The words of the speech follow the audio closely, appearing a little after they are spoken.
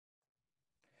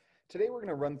Today we're going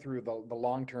to run through the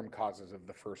long-term causes of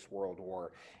the First World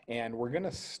War, and we're going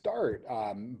to start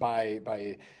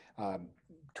by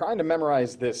trying to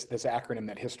memorize this acronym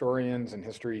that historians and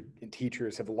history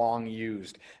teachers have long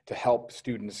used to help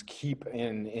students keep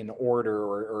in order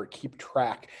or keep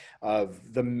track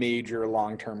of the major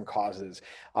long-term causes.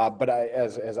 But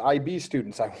as IB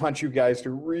students, I want you guys to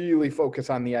really focus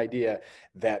on the idea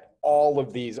that all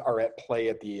of these are at play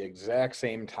at the exact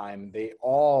same time. They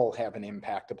all have an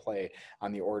impact to play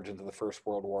on the origins of the First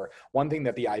World War. One thing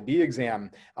that the IB exam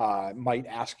might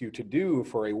ask you to do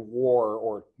for a war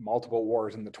or multiple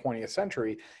wars in the 20th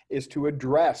century is to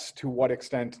address to what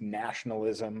extent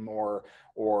nationalism or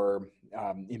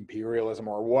imperialism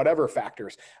or whatever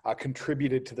factors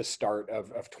contributed to the start of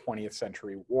 20th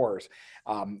century wars.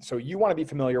 So you want to be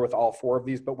familiar with all four of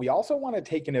these, but we also want to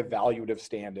take an evaluative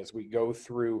stand as we go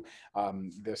through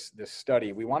this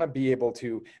study. We want to be able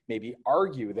to maybe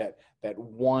argue that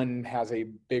one has a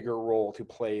bigger role to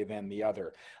play than the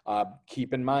other.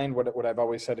 Keep in mind what I've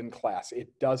always said in class.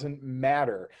 It doesn't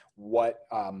matter what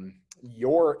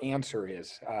your answer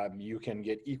is. You can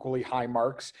get equally high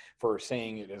marks for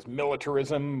saying it is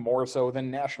militarism more so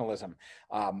than nationalism,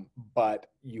 but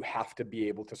you have to be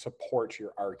able to support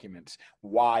your arguments.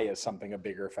 Why is something a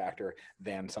bigger factor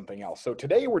than something else? So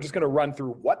today we're just going to run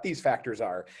through what these factors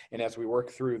are, and as we work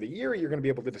through the year, you're going to be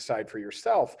able to decide for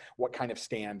yourself what kind of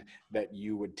stand that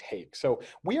you would take. So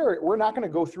we're not going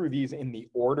to go through these in the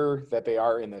order that they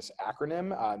are in this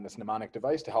acronym, in this mnemonic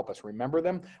device to help us remember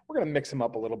them. We're going to mix them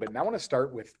up a little bit. And I want to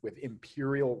start with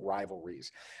imperial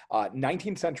rivalries.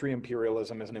 19th century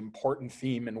imperialism is an important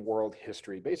theme in world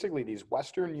history. Basically, these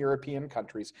Western European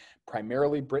countries,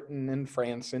 primarily Britain and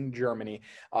France and Germany,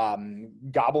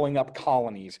 gobbling up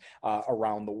colonies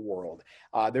around the world.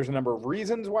 There's a number of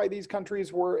reasons why these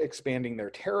countries were expanding their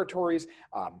territories.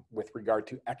 With regard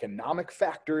to economic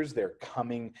factors, they're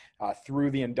coming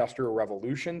through the Industrial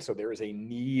Revolution, so there is a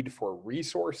need for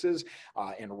resources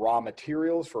and raw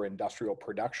materials for industrial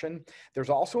production. There's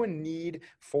also a need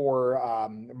for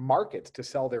markets to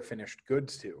sell their finished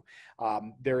goods to.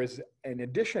 There is, in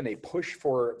addition, a push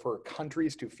for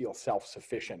countries to feel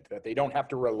self-sufficient, that they don't have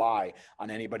to rely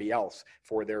on anybody else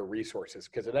for their resources,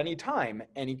 because at any time,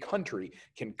 any country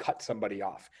can cut somebody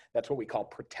off. That's what we call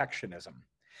protectionism.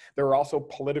 There are also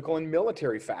political and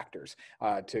military factors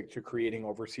to creating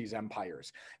overseas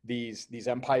empires. These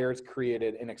empires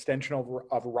created an extension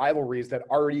of rivalries that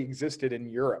already existed in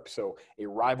Europe. So a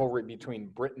rivalry between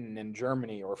Britain and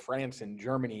Germany or France and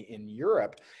Germany in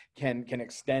Europe can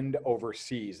extend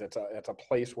overseas. That's a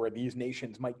place where these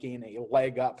nations might gain a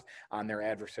leg up on their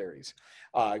adversaries.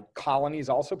 Colonies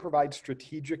also provide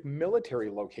strategic military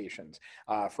locations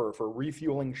for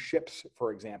refueling ships,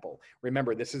 for example.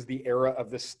 Remember, this is the era of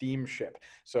the steamship.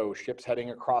 So ships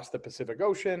heading across the Pacific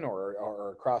Ocean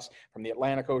or across from the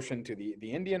Atlantic Ocean to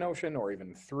the Indian Ocean, or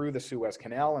even through the Suez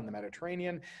Canal and the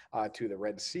Mediterranean to the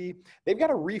Red Sea. They've got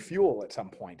to refuel at some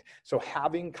point. So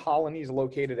having colonies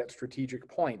located at strategic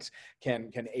points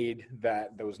can aid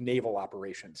those naval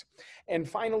operations. And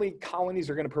finally, colonies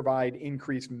are going to provide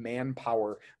increased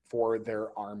manpower for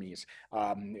their armies.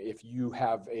 If you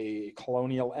have a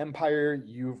colonial empire,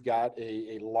 you've got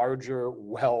a larger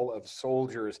well of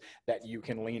soldiers that you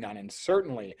can lean on. And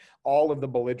certainly all of the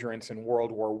belligerents in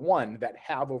World War I that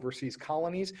have overseas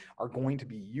colonies are going to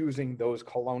be using those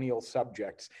colonial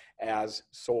subjects as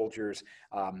soldiers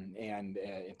and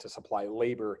to supply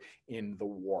labor in the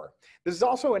war. This is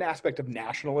also an aspect of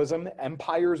nationalism.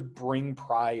 Empires bring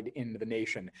pride into the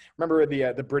nation. Remember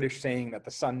the British saying that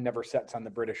the sun never sets on the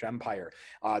British Empire.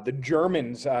 The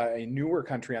Germans, a newer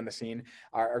country on the scene,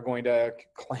 are going to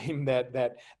claim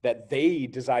that they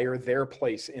desire their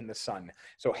place in the sun.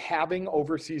 So having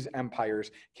overseas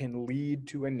empires can lead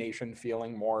to a nation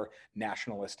feeling more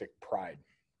nationalistic pride.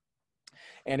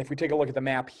 And if we take a look at the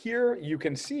map here, you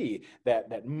can see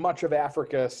that much of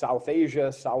Africa, South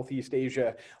Asia, Southeast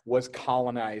Asia was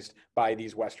colonized by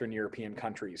these Western European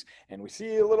countries. And we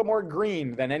see a little more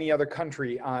green than any other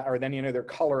country or than any other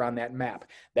color on that map.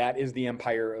 That is the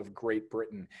Empire of Great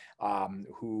Britain,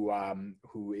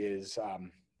 who is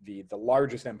the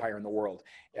largest empire in the world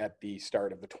at the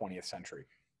start of the 20th century.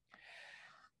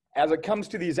 As it comes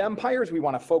to these empires, we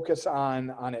want to focus on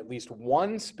at least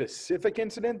one specific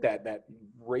incident that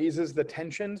raises the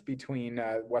tensions between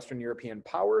Western European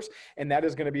powers, and that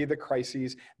is going to be the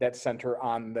crises that center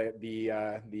on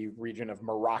the region of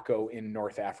Morocco in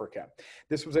North Africa.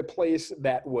 This was a place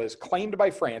that was claimed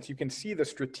by France. You can see the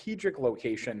strategic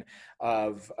location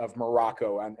of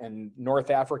Morocco and North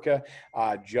Africa,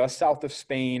 just south of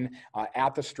Spain,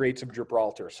 at the Straits of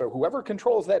Gibraltar. So whoever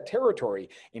controls that territory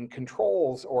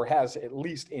controls or or has at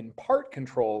least in part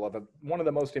control of one of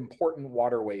the most important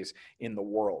waterways in the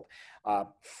world.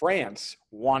 France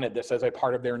wanted this as a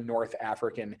part of their North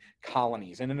African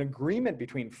colonies, and an agreement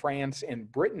between France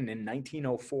and Britain in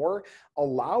 1904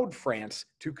 allowed France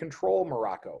to control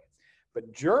Morocco.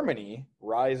 But Germany,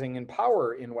 rising in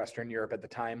power in Western Europe at the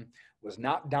time, was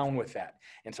not down with that.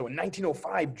 And so in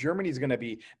 1905, Germany is going to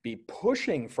be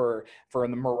pushing for the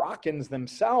Moroccans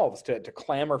themselves to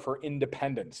clamor for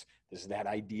independence. This is that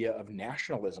idea of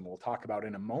nationalism we'll talk about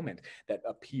in a moment, that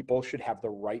a people should have the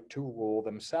right to rule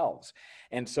themselves.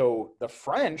 And so the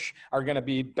French are going to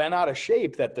be bent out of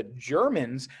shape that the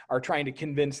Germans are trying to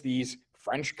convince these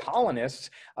French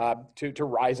colonists to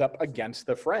rise up against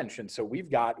the French. And so we've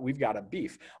got a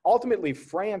beef. Ultimately,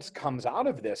 France comes out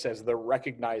of this as the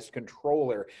recognized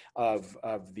controller of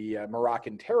the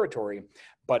Moroccan territory,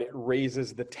 but it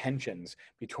raises the tensions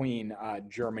between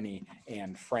Germany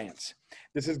and France.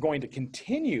 This is going to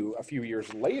continue a few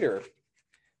years later.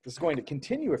 This is going to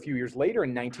continue a few years later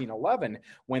in 1911,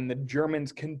 when the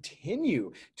Germans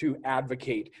continue to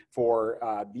advocate for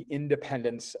the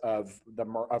independence of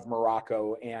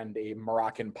Morocco and a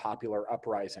Moroccan popular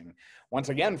uprising. Once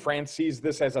again, France sees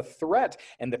this as a threat,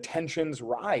 and the tensions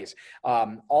rise.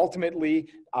 Ultimately,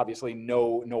 obviously,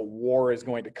 no war is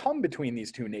going to come between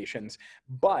these two nations,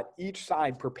 but each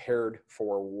side prepared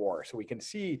for war. So we can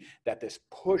see that this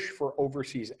push for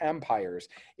overseas empires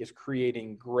is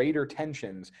creating greater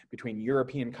tensions between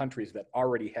European countries that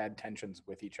already had tensions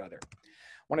with each other. I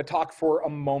want to talk for a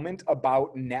moment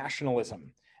about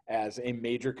nationalism as a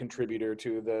major contributor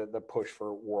to the push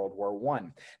for World War I.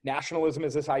 Nationalism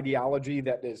is this ideology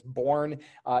that is born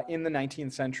in the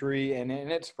 19th century, and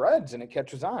it spreads and it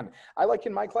catches on. I like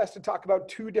in my class to talk about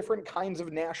two different kinds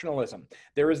of nationalism.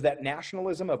 There is that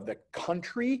nationalism of the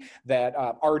country that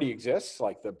already exists,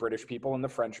 like the British people and the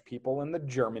French people and the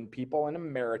German people and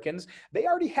Americans. They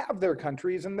already have their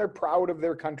countries, and they're proud of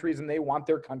their countries, and they want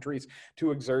their countries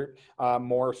to exert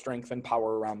more strength and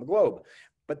power around the globe.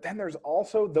 But then there's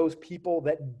also those people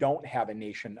that don't have a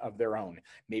nation of their own.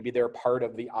 Maybe they're part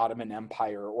of the Ottoman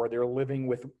Empire, or they're living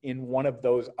within one of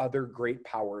those other great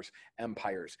powers'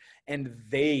 empires. And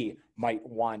they might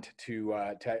want to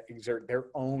exert their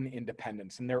own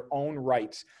independence and their own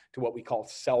rights to what we call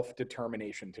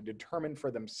self-determination, to determine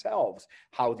for themselves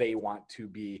how they want to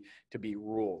be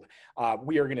ruled.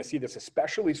 We are going to see this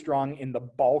especially strong in the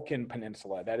Balkan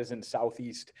Peninsula, that is in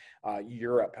Southeast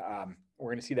Europe. We're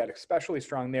going to see that especially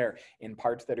strong there in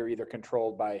parts that are either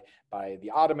controlled by the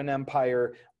Ottoman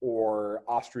Empire or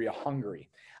Austria-Hungary.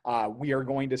 We are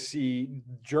going to see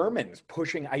Germans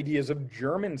pushing ideas of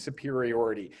German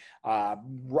superiority,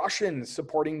 Russians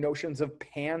supporting notions of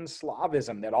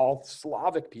pan-Slavism, that all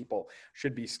Slavic people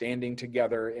should be standing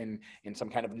together in some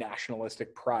kind of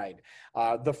nationalistic pride.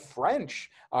 The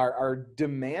French are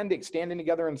standing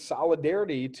together in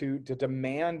solidarity to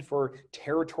demand for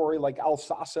territory like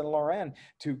Alsace and Lorraine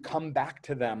to come back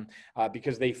to them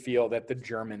because they feel that the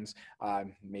Germans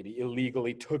maybe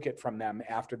illegally took it from them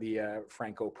after the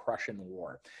Franco-Prussian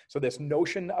War. So this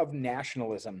notion of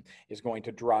nationalism is going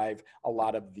to drive a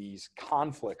lot of these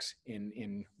conflicts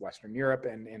in Western Europe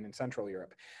and in Central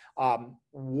Europe.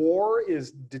 War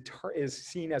is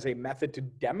seen as a method to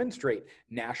demonstrate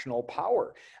national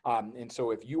power. And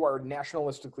so if you are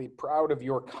nationalistically proud of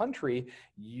your country,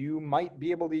 you might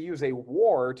be able to use a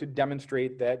war to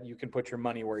demonstrate that you can put your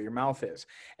money where your mouth is.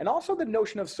 And also the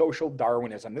notion of social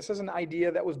Darwinism. This is an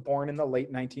idea that was born in the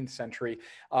late 19th century.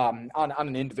 On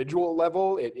an individual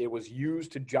level, it was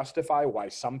used to justify why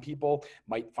some people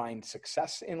might find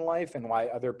success in life and why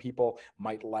other people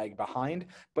might lag behind.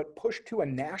 But pushed to a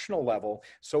national level,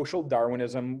 social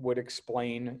Darwinism would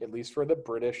explain, at least for the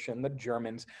British and the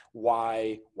Germans,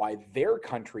 why their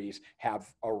countries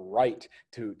have a right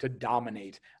to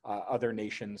dominate other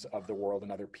nations of the world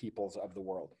and other peoples of the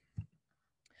world.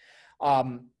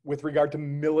 With regard to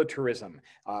militarism,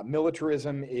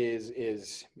 militarism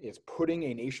is putting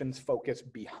a nation's focus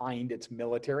behind its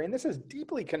military, and this is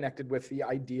deeply connected with the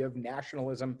idea of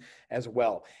nationalism as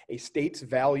well. A state's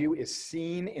value is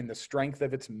seen in the strength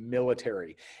of its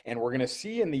military, and we're going to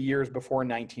see in the years before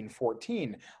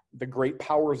 1914 the great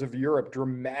powers of Europe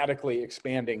dramatically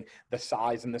expanding the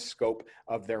size and the scope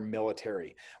of their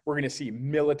military. We're going to see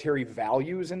military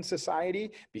values in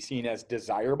society be seen as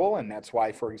desirable, and that's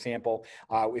why, for example,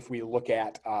 if we look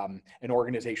at an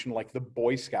organization like the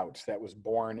Boy Scouts that was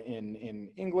born in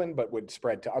England but would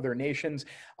spread to other nations,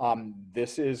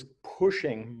 this is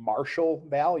pushing martial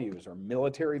values or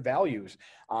military values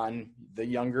on the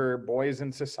younger boys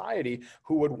in society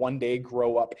who would one day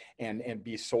grow up and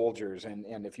be soldiers.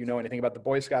 And if you know anything about the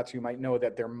Boy Scouts, you might know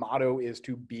that their motto is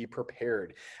to be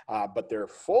prepared. But their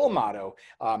full motto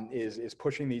is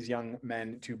pushing these young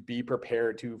men to be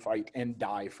prepared to fight and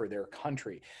die for their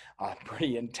country.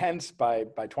 Pretty intense by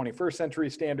 21st century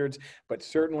standards, but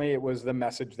certainly it was the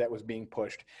message that was being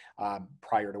pushed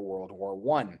prior to World War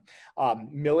I.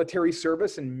 Military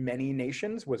service in many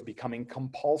nations was becoming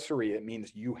compulsory. It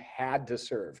means you had to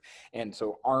serve. And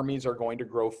so armies are going to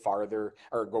grow farther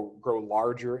or grow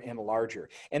larger and larger.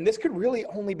 And this could really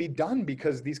only be done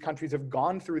because these countries have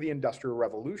gone through the Industrial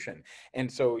Revolution.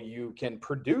 And so you can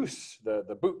produce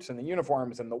the boots and the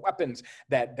uniforms and the weapons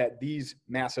that these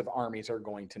massive armies are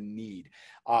going to need.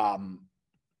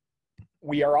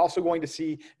 We are also going to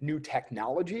see new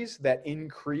technologies that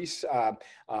increase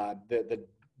the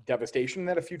devastation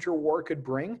that a future war could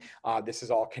bring. This is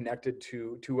all connected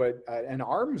to an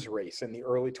arms race in the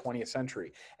early 20th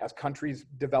century as countries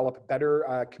develop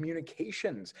better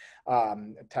communications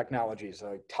technologies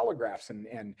like telegraphs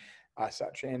and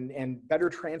such, and better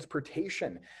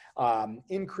transportation,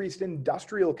 increased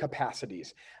industrial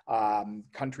capacities.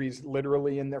 Countries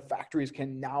literally in their factories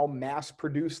can now mass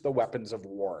produce the weapons of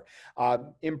war.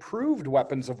 Improved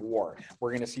weapons of war. We're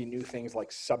going to see new things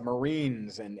like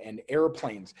submarines and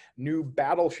airplanes, new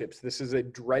battleships. This is a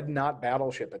dreadnought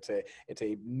battleship. It's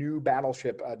a new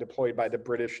battleship deployed by the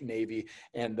British Navy,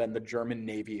 and then the German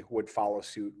Navy would follow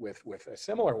suit with a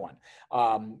similar one.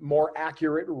 More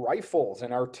accurate rifles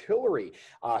and artillery,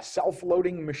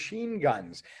 self-loading machine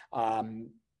guns,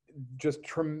 just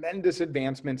tremendous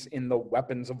advancements in the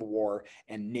weapons of war,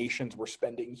 and nations were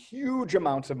spending huge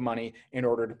amounts of money in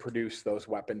order to produce those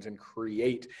weapons and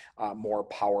create more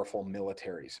powerful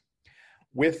militaries.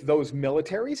 With those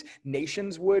militaries,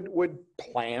 nations would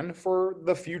plan for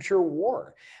the future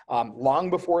war long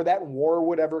before that war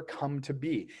would ever come to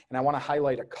be. And I want to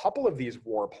highlight a couple of these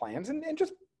war plans. And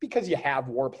just because you have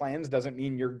war plans doesn't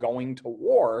mean you're going to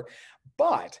war,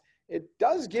 but it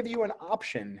does give you an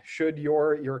option should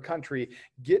your country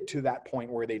get to that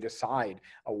point where they decide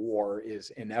a war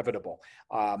is inevitable.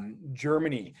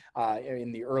 Germany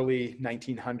in the early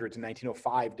 1900s, in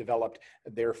 1905, developed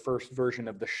their first version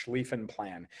of the Schlieffen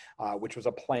Plan, which was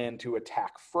a plan to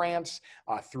attack France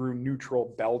through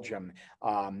neutral Belgium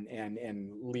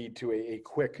and lead to a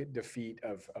quick defeat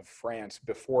of France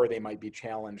before they might be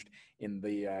challenged in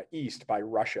the east by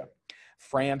Russia.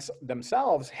 France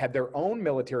themselves had their own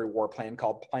military war plan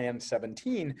called Plan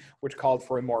 17, which called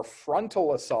for a more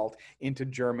frontal assault into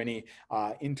Germany,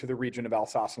 into the region of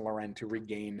Alsace and Lorraine to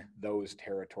regain those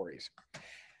territories.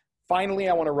 Finally,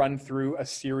 I want to run through a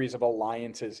series of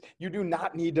alliances. You do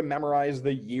not need to memorize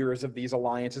the years of these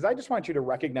alliances. I just want you to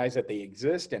recognize that they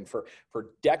exist, and for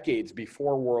decades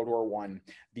before World War I,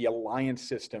 the alliance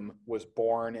system was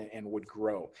born and would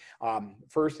grow.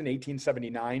 First, in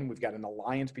 1879, we've got an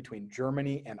alliance between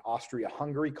Germany and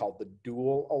Austria-Hungary called the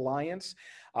Dual Alliance.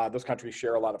 Those countries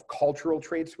share a lot of cultural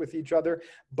traits with each other,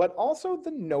 but also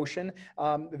the notion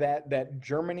that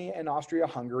Germany and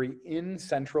Austria-Hungary in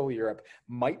Central Europe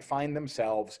might find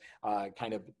themselves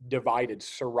kind of divided,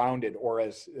 surrounded, or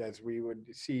as we would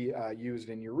see used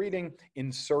in your reading,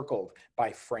 encircled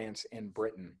by France and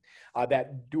Britain.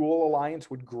 That dual alliance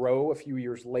would grow a few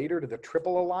years later to the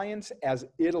Triple Alliance as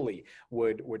Italy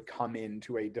would come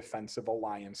into a defensive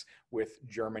alliance with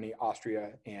Germany,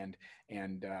 Austria, and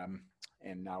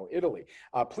now Italy.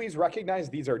 Please recognize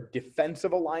these are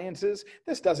defensive alliances.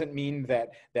 This doesn't mean that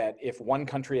if one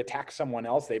country attacks someone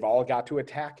else, they've all got to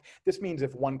attack. This means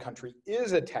if one country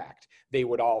is attacked, they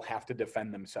would all have to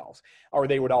defend themselves, or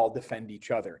they would all defend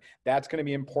each other. That's going to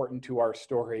be important to our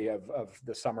story of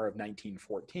the summer of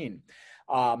 1914.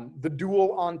 The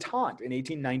dual entente in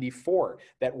 1894.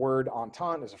 That word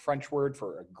entente is a French word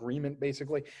for agreement,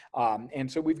 basically.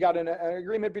 And so we've got an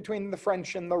agreement between the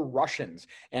French and the Russians.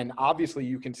 And obviously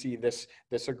you can see this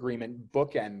agreement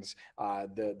bookends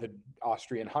the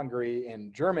Austrian-Hungary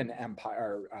and German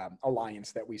Empire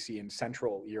alliance that we see in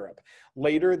Central Europe.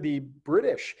 Later, the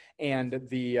British and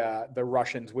the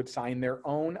Russians would sign their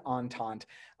own entente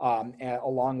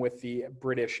along with the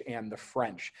British and the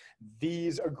French.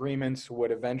 These agreements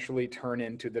would eventually turn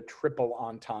into the Triple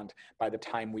Entente by the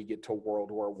time we get to World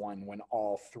War I, when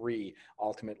all three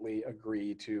ultimately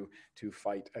agree to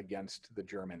fight against the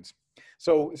Germans.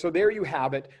 So there you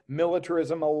have it: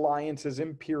 militarism, alliances,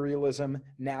 imperialism,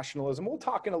 nationalism. We'll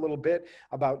talk in a little bit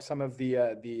about some of the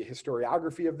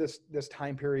historiography of this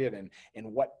time period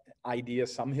and what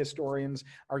ideas some historians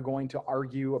are going to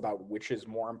argue about which is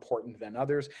more important than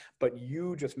others. But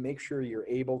you just make sure you're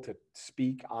able to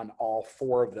speak on all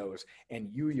four of those, and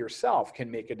you yourself can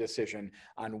make a decision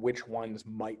on which ones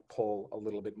might pull a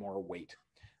little bit more weight.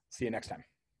 See you next time.